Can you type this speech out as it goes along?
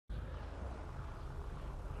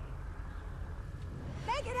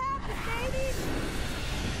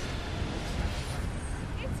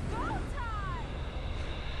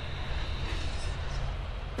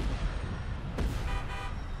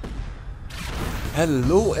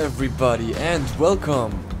Hello everybody and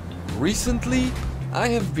welcome! Recently, I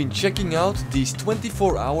have been checking out these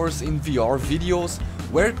 24 hours in VR videos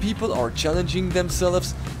where people are challenging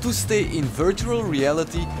themselves to stay in virtual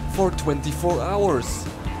reality for 24 hours.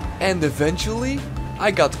 And eventually,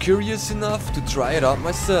 I got curious enough to try it out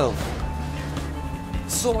myself.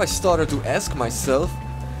 So I started to ask myself,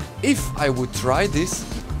 if I would try this,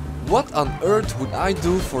 what on earth would I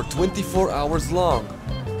do for 24 hours long?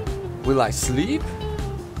 Will I sleep?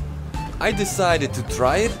 I decided to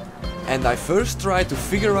try it, and I first tried to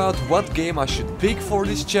figure out what game I should pick for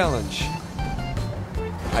this challenge.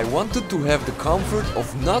 I wanted to have the comfort of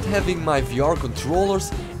not having my VR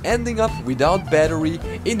controllers ending up without battery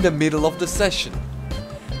in the middle of the session.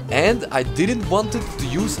 And I didn't want to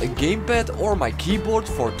use a gamepad or my keyboard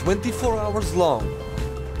for 24 hours long.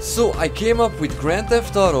 So I came up with Grand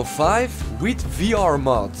Theft Auto 5 with VR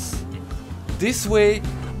mods. This way,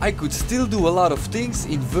 I could still do a lot of things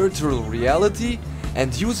in virtual reality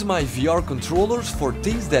and use my VR controllers for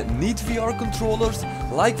things that need VR controllers,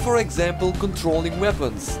 like for example controlling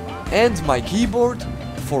weapons. And my keyboard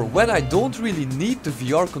for when I don't really need the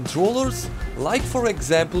VR controllers, like for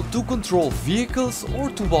example to control vehicles or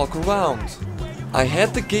to walk around. I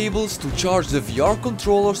had the cables to charge the VR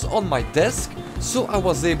controllers on my desk, so I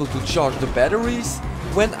was able to charge the batteries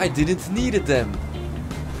when I didn't need them.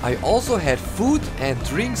 I also had food and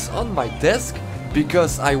drinks on my desk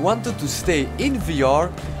because I wanted to stay in VR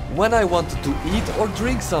when I wanted to eat or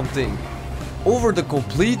drink something. Over the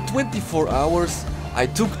complete 24 hours, I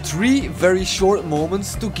took 3 very short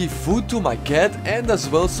moments to give food to my cat and as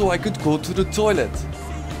well so I could go to the toilet.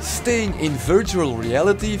 Staying in virtual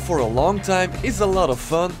reality for a long time is a lot of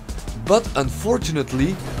fun, but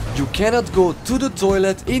unfortunately, you cannot go to the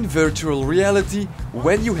toilet in virtual reality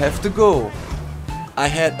when you have to go. I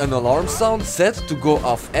had an alarm sound set to go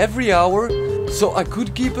off every hour, so I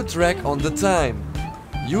could keep a track on the time.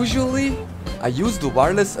 Usually, I use the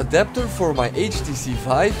wireless adapter for my HTC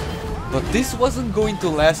Vive, but this wasn't going to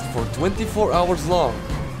last for 24 hours long.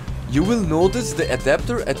 You will notice the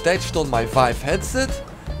adapter attached on my Vive headset,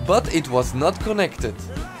 but it was not connected.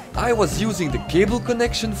 I was using the cable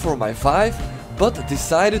connection for my Vive, but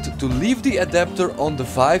decided to leave the adapter on the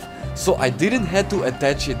Vive so I didn't have to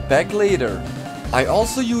attach it back later. I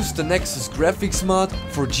also used the Nexus graphics mod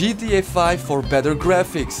for GTA 5 for better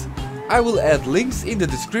graphics. I will add links in the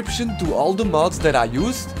description to all the mods that I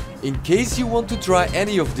used, in case you want to try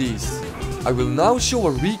any of these. I will now show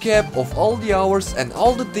a recap of all the hours and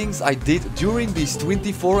all the things I did during these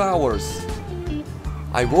 24 hours.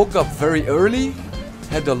 I woke up very early,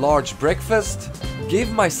 had a large breakfast,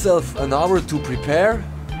 gave myself an hour to prepare,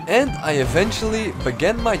 and I eventually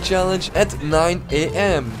began my challenge at 9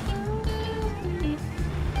 AM.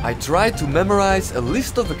 I tried to memorize a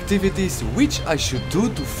list of activities which I should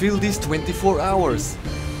do to fill these 24 hours.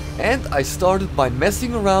 And I started by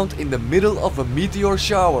messing around in the middle of a meteor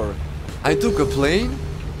shower. I took a plane,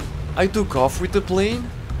 I took off with the plane,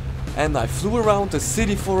 and I flew around the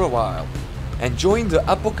city for a while, enjoying the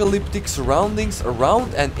apocalyptic surroundings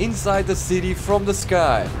around and inside the city from the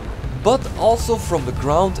sky, but also from the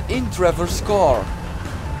ground in Trevor's car.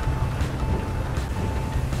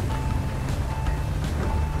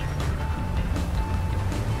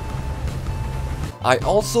 I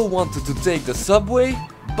also wanted to take the subway,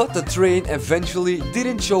 but the train eventually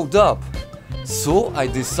didn't show up. So I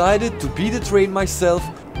decided to be the train myself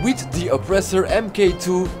with the Oppressor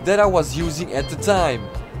mkII that I was using at the time.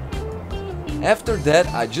 After that,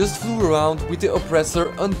 I just flew around with the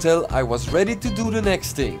Oppressor until I was ready to do the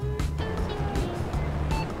next thing.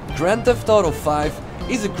 Grand Theft Auto 5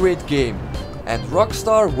 is a great game, and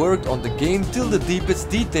Rockstar worked on the game till the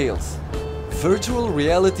deepest details. Virtual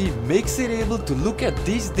reality makes it able to look at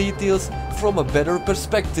these details from a better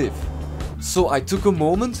perspective. So I took a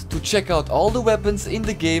moment to check out all the weapons in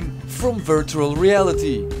the game from virtual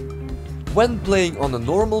reality. When playing on a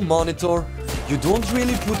normal monitor, you don't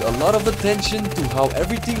really put a lot of attention to how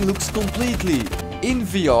everything looks completely. In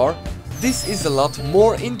VR, this is a lot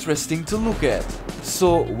more interesting to look at.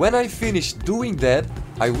 So when I finished doing that,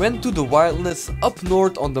 I went to the wilderness up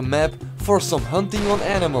north on the map for some hunting on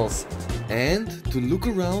animals, and to look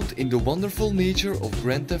around in the wonderful nature of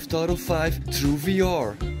Grand Theft Auto 5 through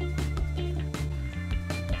VR.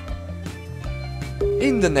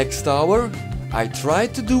 In the next hour, I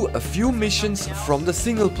tried to do a few missions from the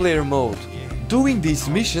single player mode. Doing these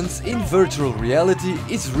missions in virtual reality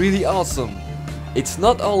is really awesome. It's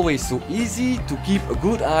not always so easy to keep a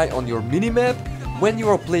good eye on your minimap when you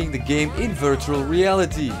are playing the game in virtual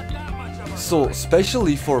reality. So,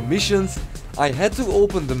 especially for missions, I had to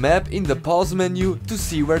open the map in the pause menu to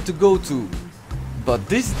see where to go to. But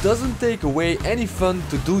this doesn't take away any fun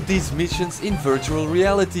to do these missions in virtual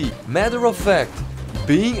reality. Matter of fact,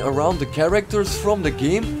 being around the characters from the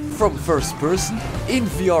game from first person in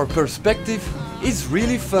VR perspective is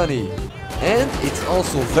really funny. And it's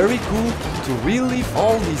also very cool to relive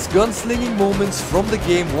all these gunslinging moments from the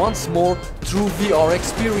game once more through VR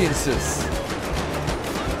experiences.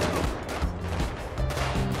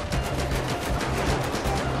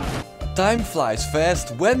 Time flies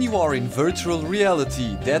fast when you are in virtual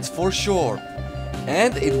reality, that's for sure.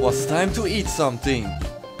 And it was time to eat something.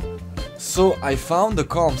 So I found a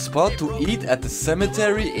calm spot to eat at the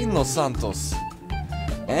cemetery in Los Santos.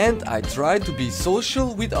 And I tried to be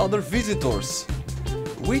social with other visitors,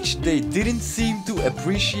 which they didn't seem to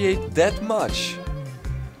appreciate that much.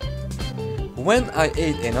 When I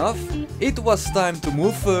ate enough, it was time to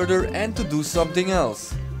move further and to do something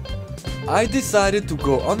else. I decided to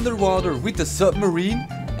go underwater with the submarine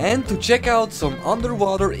and to check out some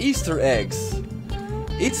underwater Easter eggs.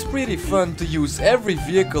 It's pretty fun to use every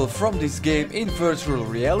vehicle from this game in virtual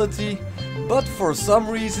reality, but for some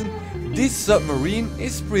reason this submarine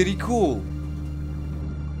is pretty cool.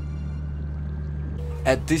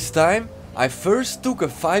 At this time, I first took a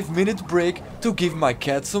 5-minute break to give my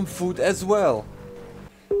cat some food as well.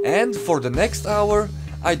 And for the next hour,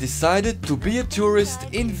 I decided to be a tourist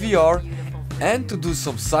in VR and to do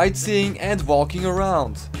some sightseeing and walking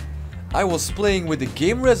around. I was playing with a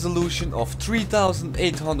game resolution of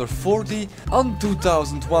 3840 on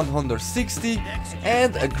 2160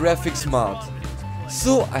 and a graphics mod.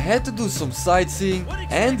 So I had to do some sightseeing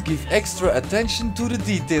and give extra attention to the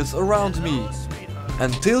details around me.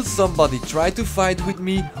 Until somebody tried to fight with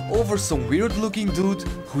me over some weird looking dude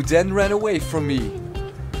who then ran away from me.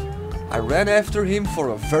 I ran after him for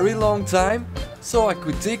a very long time so I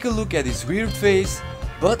could take a look at his weird face,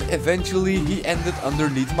 but eventually he ended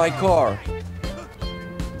underneath my car.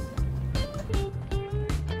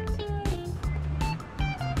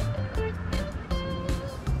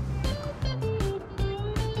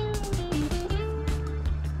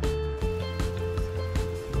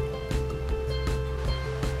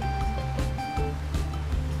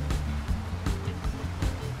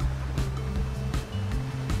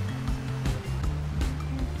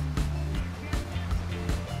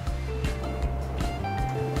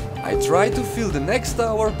 I tried to fill the next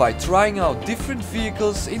hour by trying out different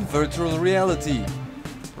vehicles in virtual reality.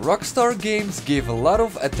 Rockstar Games gave a lot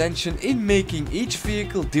of attention in making each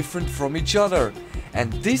vehicle different from each other,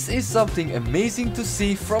 and this is something amazing to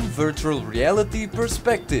see from virtual reality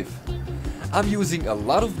perspective. I'm using a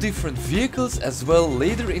lot of different vehicles as well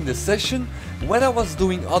later in the session when I was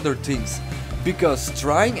doing other things, because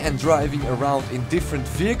trying and driving around in different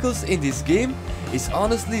vehicles in this game is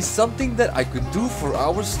honestly something that I could do for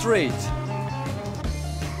hours straight.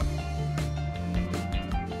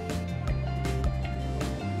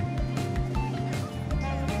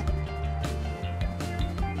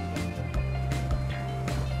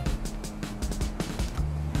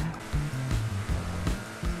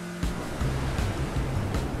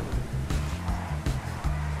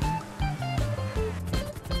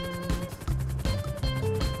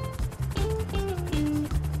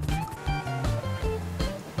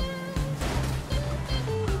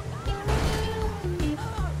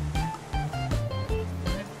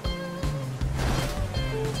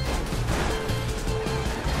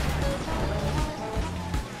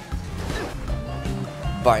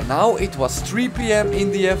 By now it was 3 PM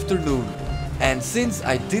in the afternoon, and since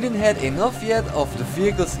I didn't had enough yet of the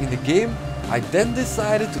vehicles in the game, I then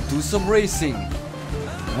decided to do some racing.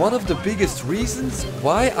 One of the biggest reasons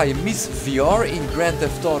why I miss VR in Grand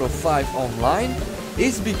Theft Auto 5 Online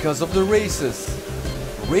is because of the races.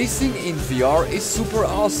 Racing in VR is super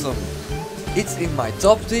awesome. It's in my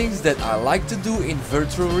top things that I like to do in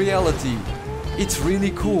virtual reality. It's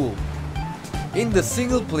really cool. In the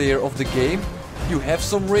single player of the game, you have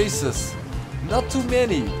some races. Not too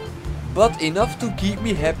many, but enough to keep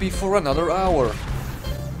me happy for another hour.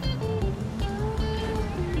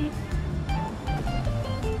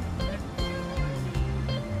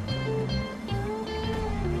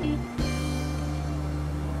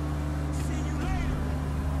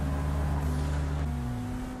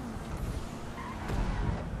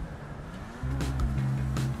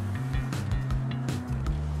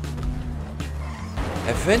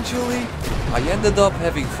 Eventually, I ended up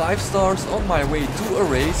having 5 stars on my way to a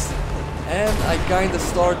race, and I kinda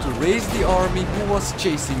started to race the army who was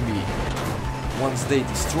chasing me. Once they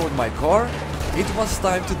destroyed my car, it was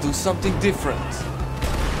time to do something different.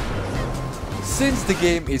 Since the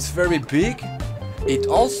game is very big, it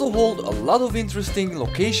also holds a lot of interesting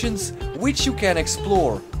locations which you can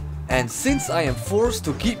explore, And since I am forced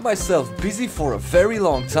to keep myself busy for a very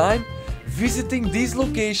long time, visiting these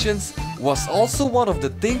locations was also one of the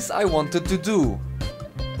things I wanted to do.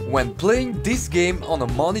 When playing this game on a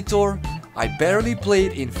monitor, I barely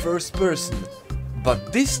played in first person,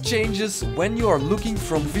 but this changes when you are looking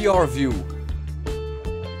from VR view.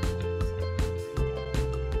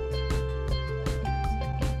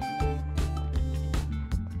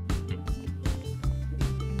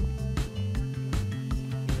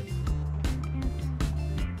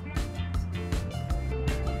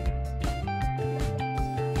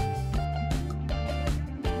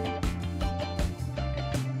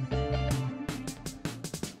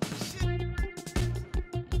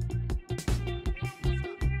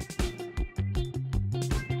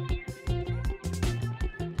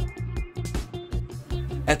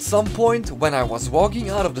 At some point, when I was walking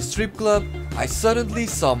out of the strip club, I suddenly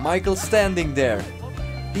saw Michael standing there.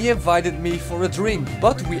 He invited me for a drink,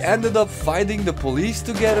 but we ended up fighting the police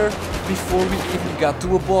together before we even got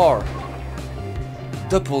to a bar.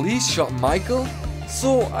 The police shot Michael,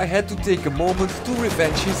 so I had to take a moment to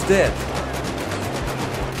revenge his death.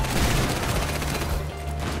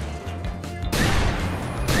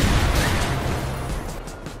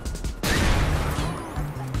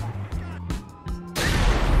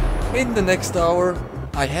 In the next hour,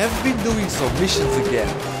 I have been doing some missions again.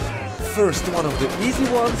 First, one of the easy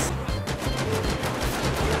ones.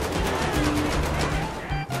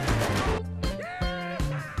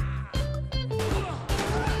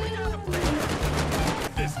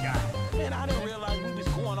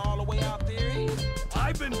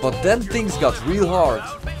 But then things got real hard.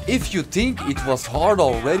 If you think it was hard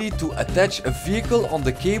already to attach a vehicle on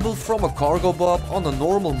the cable from a cargo bob on a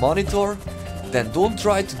normal monitor, then don't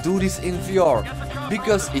try to do this in VR,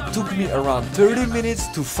 because it took me around 30 minutes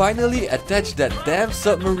to finally attach that damn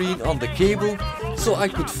submarine on the cable so I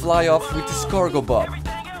could fly off with this cargo bob.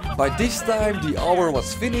 By this time the hour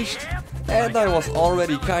was finished and I was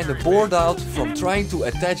already kinda bored out from trying to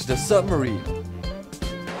attach the submarine.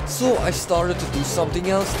 So I started to do something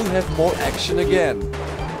else to have more action again.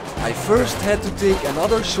 I first had to take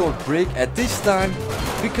another short break at this time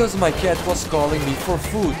because my cat was calling me for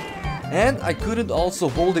food. And I couldn't also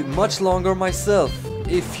hold it much longer myself,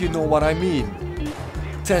 if you know what I mean.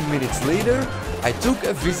 10 minutes later, I took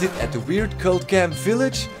a visit at the weird cult camp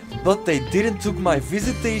village, but they didn't took my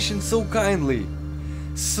visitation so kindly.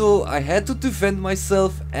 So I had to defend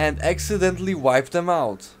myself and accidentally wipe them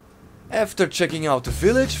out. After checking out the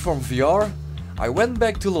village from VR, I went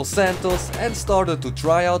back to Los Santos and started to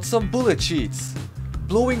try out some bullet cheats.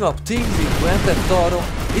 Blowing up things in Grand Theft Auto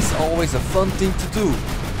is always a fun thing to do.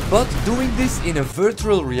 But doing this in a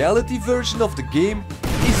virtual reality version of the game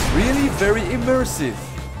is really very immersive.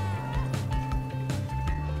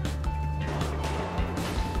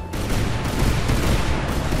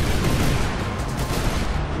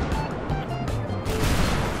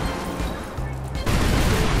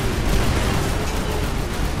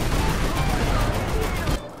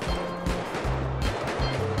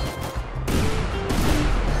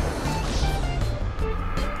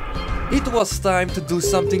 It was time to do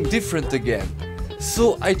something different again,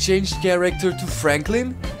 so I changed character to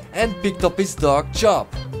Franklin and picked up his dog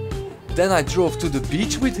Chop. Then I drove to the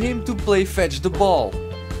beach with him to play fetch the ball.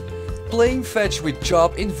 Playing fetch with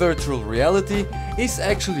Chop in virtual reality is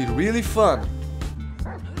actually really fun.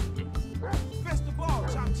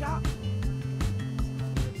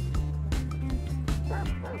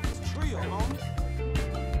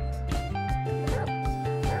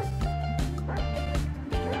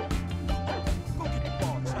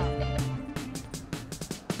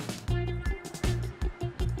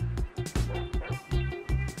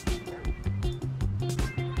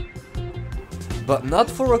 But not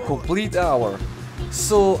for a complete hour.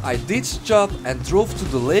 So I ditched Chop and drove to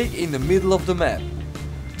the lake in the middle of the map,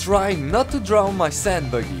 trying not to drown my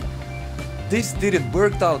sand buggy. This didn't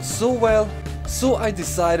work out so well, so I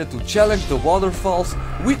decided to challenge the waterfalls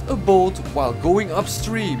with a boat while going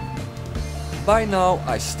upstream. By now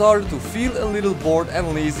I started to feel a little bored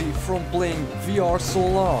and lazy from playing VR so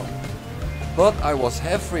long. But I was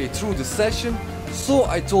halfway through the session, so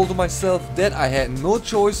I told myself that I had no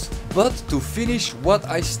choice but to finish what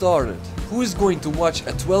I started. Who is going to watch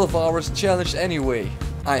a 12 hours challenge anyway?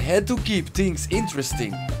 I had to keep things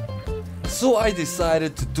interesting. So I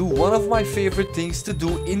decided to do one of my favorite things to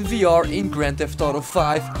do in VR in Grand Theft Auto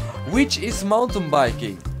 5, which is mountain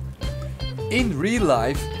biking. In real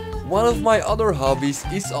life, one of my other hobbies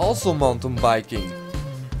is also mountain biking.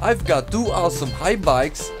 I've got two awesome high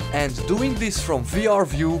bikes, and doing this from VR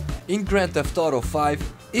view in Grand Theft Auto 5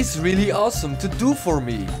 is really awesome to do for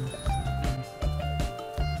me.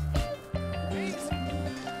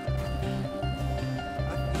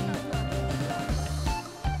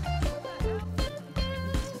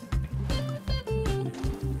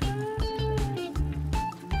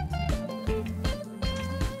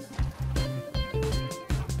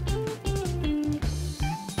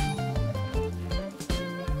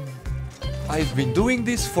 I've been doing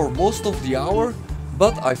this for most of the hour,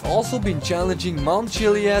 but I've also been challenging Mount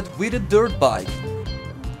Chiliad with a dirt bike.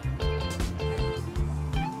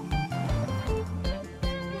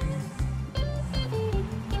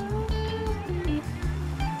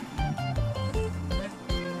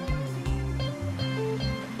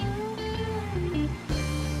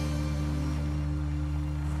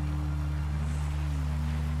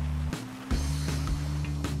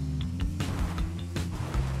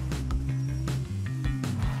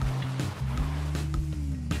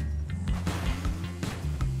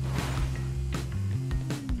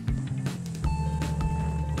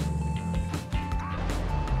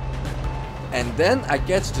 And then I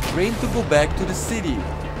catch the train to go back to the city.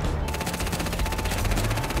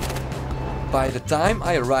 By the time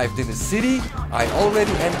I arrived in the city, I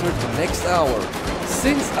already entered the next hour.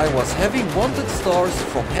 Since I was having wanted stars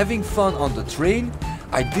from having fun on the train,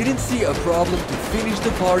 I didn't see a problem to finish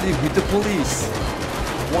the party with the police.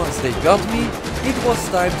 Once they got me, it was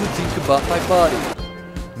time to think about my body.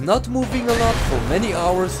 Not moving a lot for many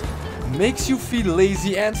hours makes you feel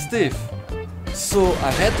lazy and stiff. So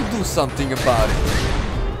I had to do something about it.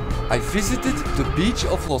 I visited the beach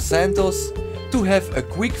of Los Santos to have a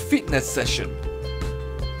quick fitness session.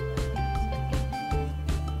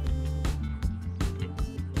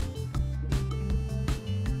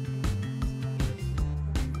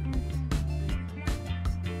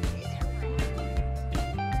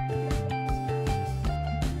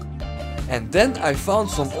 And then I found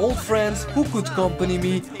some old friends who could accompany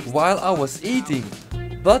me while I was eating.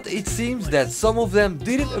 But it seems that some of them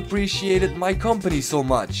didn't appreciate my company so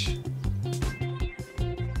much.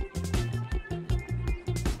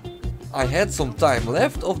 I had some time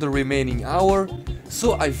left of the remaining hour,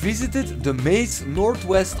 so I visited the maze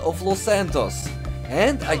northwest of Los Santos,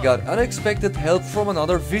 and I got unexpected help from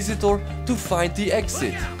another visitor to find the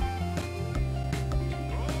exit.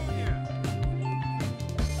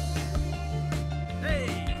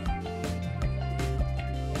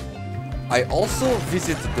 I also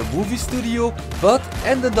visited the movie studio, but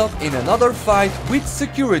ended up in another fight with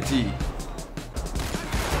security.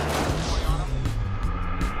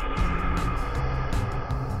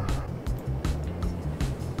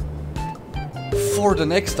 For the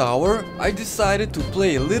next hour, I decided to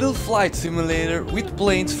play a little flight simulator with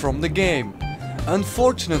planes from the game.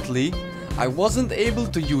 Unfortunately, I wasn't able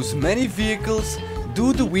to use many vehicles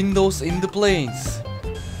due to the windows in the planes.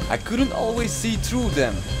 I couldn't always see through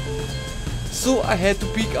them. So I had to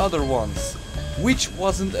pick other ones, which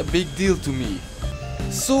wasn't a big deal to me.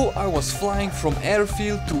 So I was flying from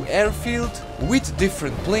airfield to airfield with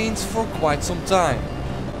different planes for quite some time.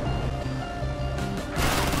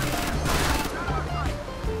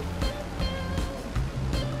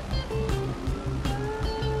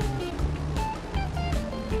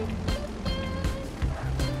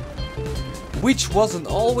 Which wasn't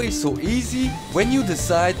always so easy when you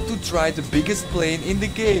decide to try the biggest plane in the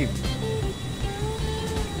game.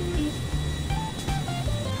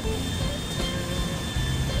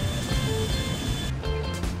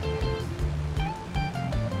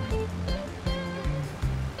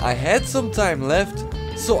 I had some time left,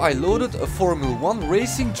 so I loaded a Formule 1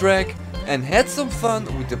 racing track and had some fun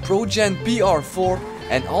with the ProGen PR4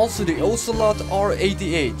 and also the Ocelot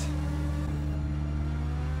R88.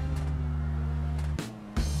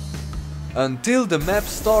 Until the map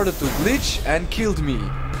started to glitch and killed me.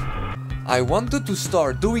 I wanted to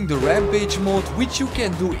start doing the rampage mode, which you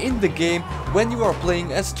can do in the game when you are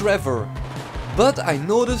playing as Trevor. But I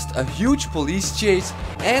noticed a huge police chase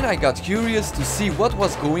and I got curious to see what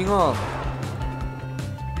was going on.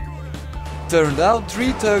 Turned out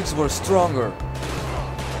 3 thugs were stronger.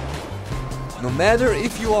 No matter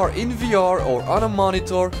if you are in VR or on a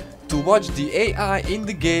monitor, to watch the AI in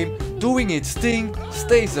the game doing its thing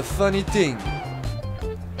stays a funny thing.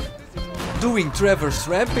 Doing Trevor's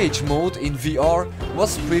rampage mode in VR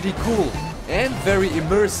was pretty cool and very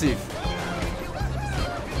immersive.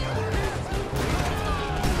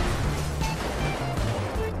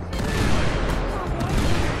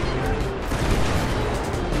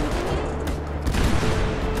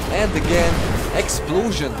 And again,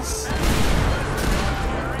 explosions.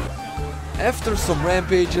 After some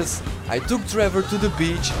rampages, I took Trevor to the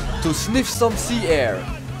beach to sniff some sea air.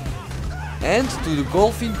 And to the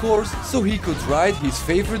golfing course so he could ride his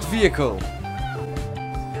favorite vehicle.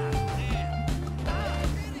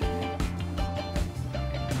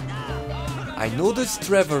 I noticed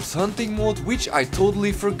Trevor's hunting mode, which I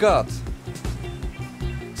totally forgot.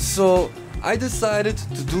 So I decided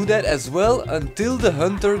to do that as well until the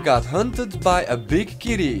hunter got hunted by a big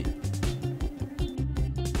kitty.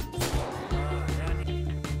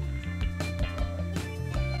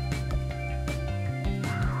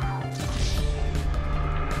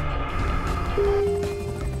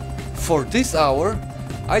 For this hour,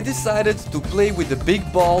 I decided to play with the big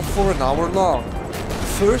ball for an hour long.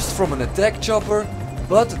 First from an attack chopper,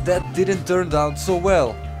 but that didn't turn out so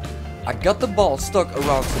well. I got the ball stuck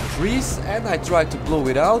around some trees and I tried to blow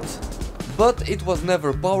it out, but it was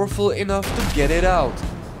never powerful enough to get it out.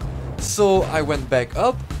 So I went back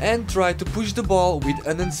up and tried to push the ball with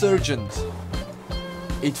an insurgent.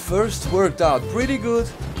 It first worked out pretty good,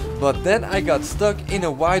 but then I got stuck in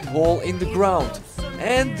a wide hole in the ground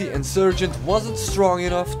and the insurgent wasn't strong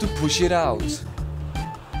enough to push it out.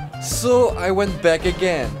 So I went back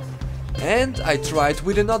again and I tried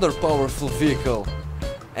with another powerful vehicle.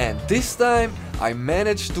 And this time I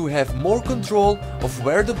managed to have more control of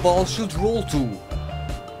where the ball should roll to.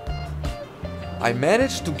 I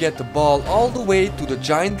managed to get the ball all the way to the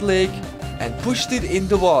giant lake and pushed it in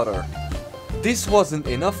the water. This wasn't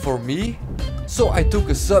enough for me, so I took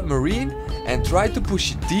a submarine and tried to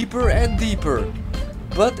push it deeper and deeper.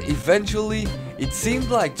 But eventually it seemed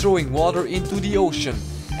like throwing water into the ocean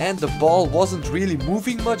and the ball wasn't really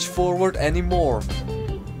moving much forward anymore.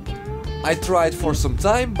 I tried for some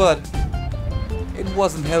time, but it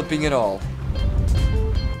wasn't helping at all.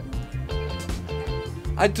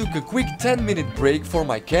 I took a quick 10-minute break for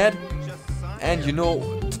my cat and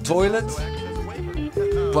the toilet.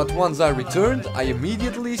 But once I returned, I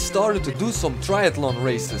immediately started to do some triathlon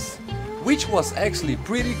races, which was actually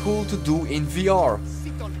pretty cool to do in VR.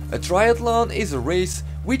 A triathlon is a race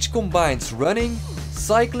which combines running,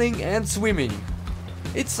 cycling and swimming.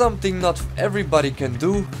 It's something not everybody can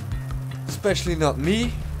do, especially not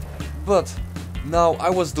me, but now I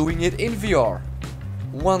was doing it in VR.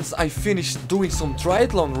 Once I finished doing some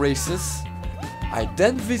triathlon races, I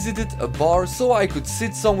then visited a bar so I could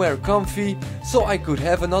sit somewhere comfy so I could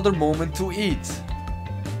have another moment to eat.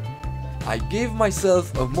 I gave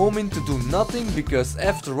myself a moment to do nothing because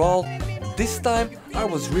after all, this time I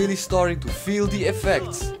was really starting to feel the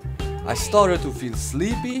effects. I started to feel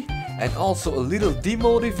sleepy and also a little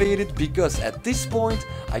demotivated because at this point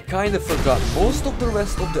I kinda forgot most of the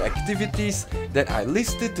rest of the activities that I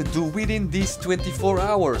listed to do within these 24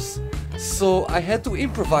 hours. So I had to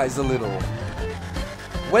improvise a little.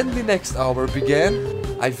 When the next hour began,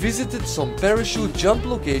 I visited some parachute jump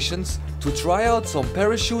locations to try out some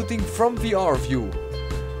parachuting from VR view.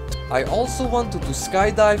 I also wanted to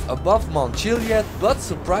skydive above Mount Chiliad, but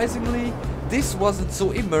surprisingly, this wasn't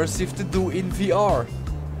so immersive to do in VR.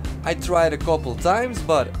 I tried a couple times,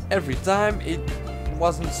 but every time it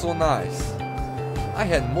wasn't so nice. I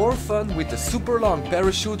had more fun with the super long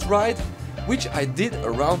parachute ride, which I did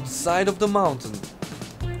around the side of the mountain.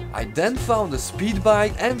 I then found a speed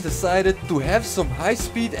bike and decided to have some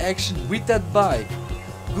high-speed action with that bike.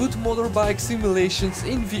 Good motorbike simulations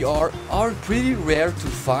in VR are pretty rare to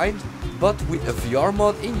find, but with a VR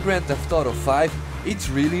mod in Grand Theft Auto 5, it's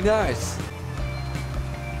really nice.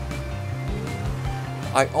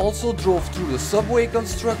 I also drove through the subway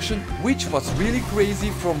construction, which was really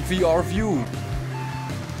crazy from VR view.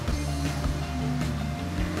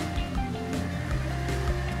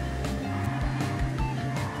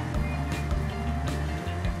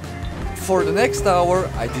 For the next hour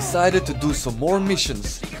I decided to do some more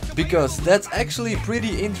missions, because that's actually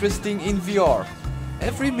pretty interesting in VR.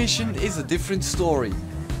 Every mission is a different story.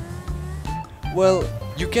 Well,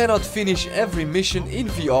 you cannot finish every mission in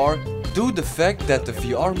VR due to the fact that the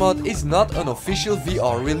VR mod is not an official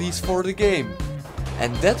VR release for the game.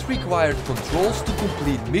 And that required controls to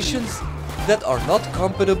complete missions that are not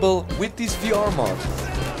compatible with this VR mod.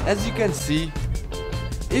 As you can see,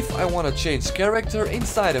 if I want to change character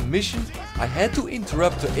inside a mission, I had to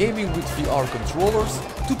interrupt the aiming with VR controllers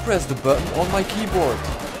to press the button on my keyboard.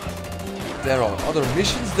 There are other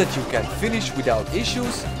missions that you can finish without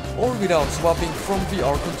issues or without swapping from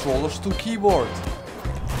VR controllers to keyboard.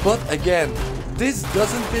 But again, this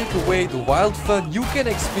doesn't take away the wild fun you can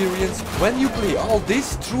experience when you play all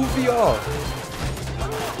this through VR.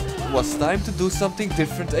 It was time to do something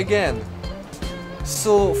different again.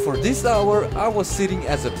 So for this hour I was sitting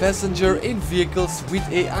as a passenger in vehicles with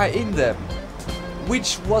AI in them,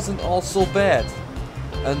 which wasn't all so bad,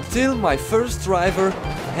 until my first driver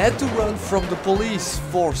had to run from the police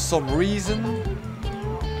for some reason.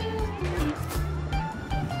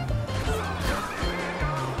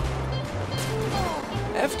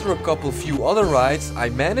 After a few other rides, I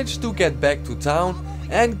managed to get back to town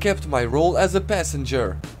and kept my role as a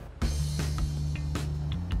passenger.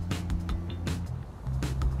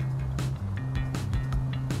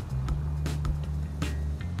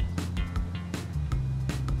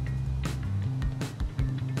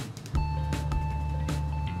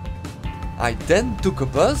 I then took a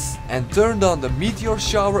bus and turned on the Meteor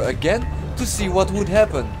Shower again to see what would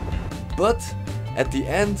happen. But at the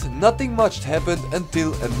end, nothing much happened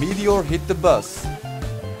until a meteor hit the bus.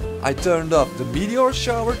 I turned off the Meteor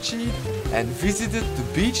Shower cheat and visited the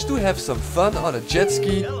beach to have some fun on a jet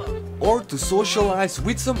ski or to socialize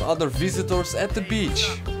with some other visitors at the beach.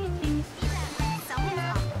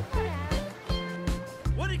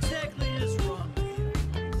 What exactly is wrong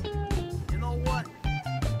with you? You know what?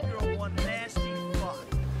 You're one nasty fuck.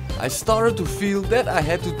 I started to feel that I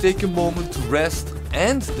had to take a moment to rest,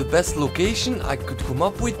 and the best location I could come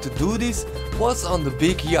up with to do this was on the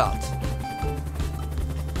big yacht.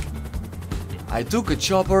 I took a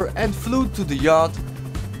chopper and flew to the yacht.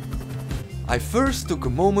 I first took a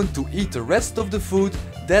moment to eat the rest of the food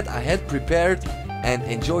that I had prepared and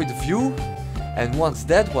enjoy the view, and once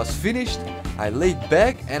that was finished, I laid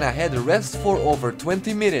back and I had a rest for over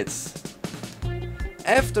 20 minutes.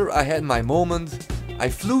 After I had my moment, I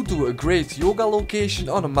flew to a great yoga location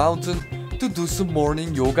on a mountain to do some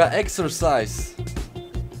morning yoga exercise.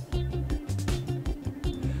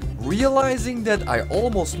 Realizing that I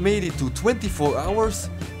almost made it to 24 hours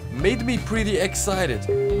made me pretty excited,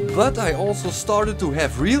 but I also started to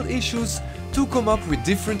have real issues to come up with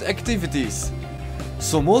different activities.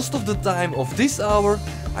 So most of the time of this hour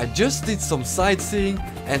I just did some sightseeing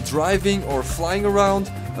and driving or flying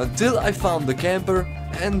around until I found the camper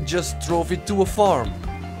and just drove it to a farm.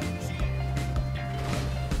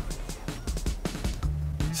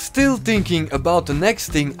 Still thinking about the next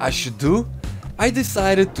thing I should do, I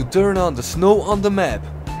decided to turn on the snow on the map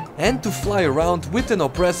and to fly around with an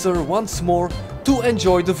Oppressor once more to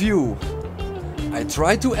enjoy the view. I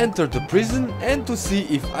tried to enter the prison and to see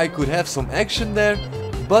if I could have some action there,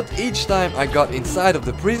 but each time I got inside of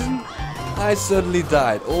the prison, I suddenly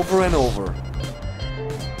died over and over.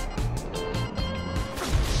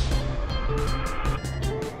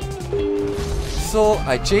 So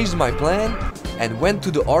I changed my plan and went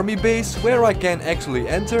to the army base where I can actually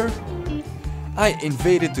enter. I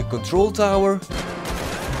invaded the control tower,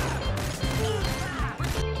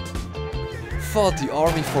 fought the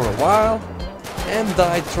army for a while, and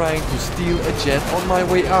died trying to steal a jet on my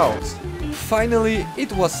way out. Finally,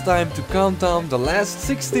 it was time to count down the last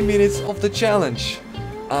 60 minutes of the challenge.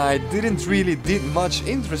 I didn't really did much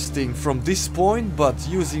interesting from this point, but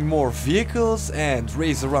using more vehicles and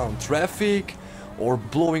race around traffic or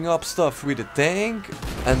blowing up stuff with a tank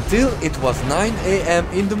until it was 9 AM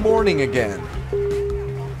in the morning again.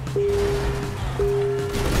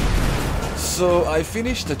 So I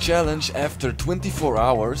finished the challenge after 24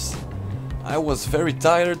 hours. I was very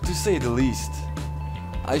tired to say the least.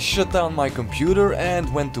 I shut down my computer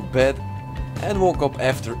and went to bed and woke up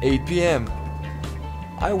after 8 PM.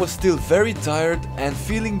 I was still very tired and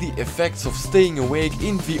feeling the effects of staying awake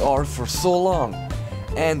in VR for so long,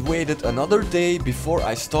 and waited another day before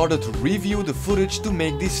I started to review the footage to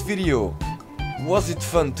make this video. Was it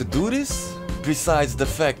fun to do this? Besides the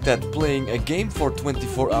fact that playing a game for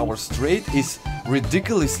 24 hours straight is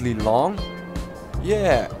ridiculously long?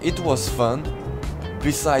 Yeah, it was fun.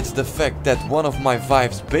 Besides the fact that one of my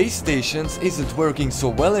Vive's base stations isn't working so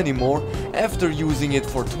well anymore after using it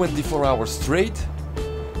for 24 hours straight?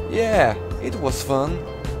 Yeah, it was fun.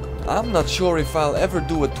 I'm not sure if I'll ever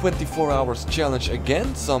do a 24 hours challenge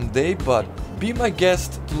again someday, but be my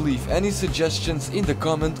guest to leave any suggestions in the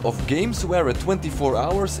comment of games where a 24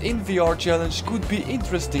 hours in VR challenge could be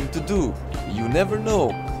interesting to do. You never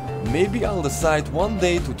know. Maybe I'll decide one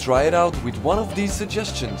day to try it out with one of these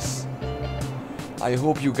suggestions. I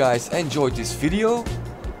hope you guys enjoyed this video.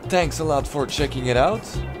 Thanks a lot for checking it out.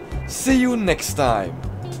 See you next time.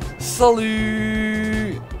 Salut!